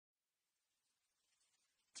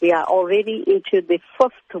We are already into the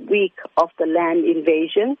 5th week of the land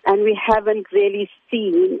invasion, and we haven't really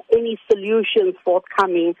seen any solutions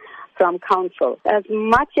forthcoming from council. As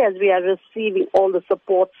much as we are receiving all the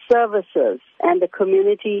support services and the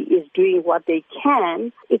community is doing what they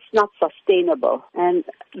can, it's not sustainable. And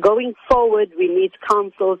going forward, we need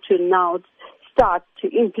council to now start to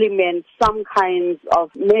implement some kinds of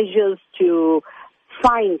measures to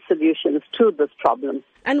find solutions to this problem.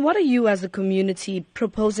 And what are you as a community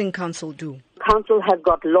proposing council do? Council has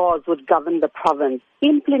got laws which govern the province.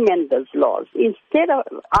 Implement those laws. Instead of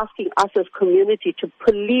asking us as community to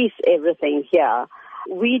police everything here,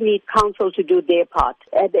 we need council to do their part.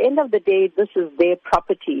 At the end of the day, this is their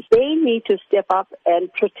property. They need to step up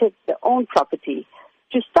and protect their own property.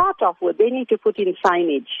 To start off with, they need to put in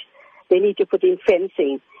signage. They need to put in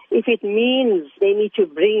fencing. If it means they need to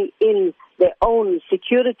bring in their own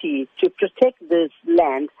security to protect this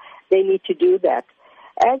land, they need to do that.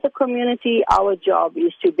 As a community, our job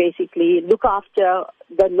is to basically look after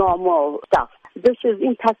the normal stuff. This is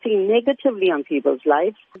impacting negatively on people's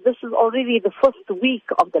lives. This is already the 1st week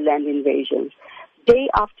of the land invasions. Day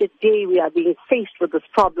after day, we are being faced with this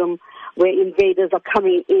problem where invaders are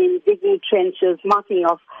coming in, digging trenches, marking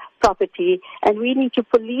off property, and we need to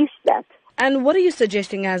police that. And what are you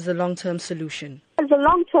suggesting as a long-term solution? As a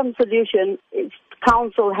long-term solution,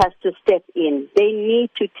 council has to step in. They need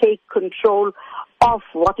to take control of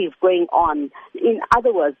what is going on. In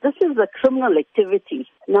other words, this is a criminal activity.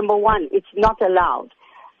 Number one, it's not allowed.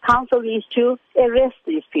 Council needs to arrest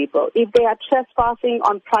these people. If they are trespassing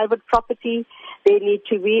on private property, they need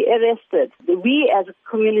to be arrested. We as a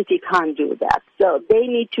community can't do that. So they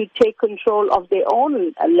need to take control of their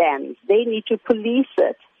own lands. They need to police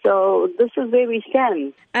it. So this is where we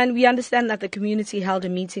stand. And we understand that the community held a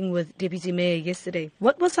meeting with Deputy Mayor yesterday.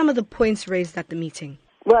 What were some of the points raised at the meeting?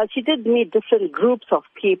 Well, she did meet different groups of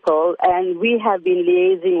people, and we have been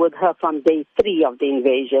liaising with her from day 3 of the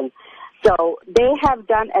invasion. So they have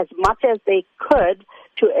done as much as they could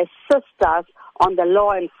to assist us on the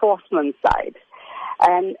law enforcement side.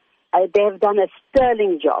 And they have done a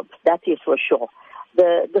sterling job, that is for sure.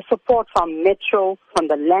 The support from Metro, from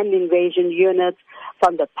the land invasion units,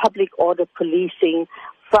 from the public order policing,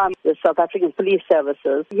 from the South African Police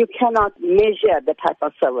Services, you cannot measure the type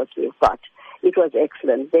of service we've got. It was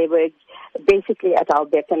excellent. They were basically at our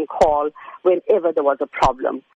beck and call whenever there was a problem.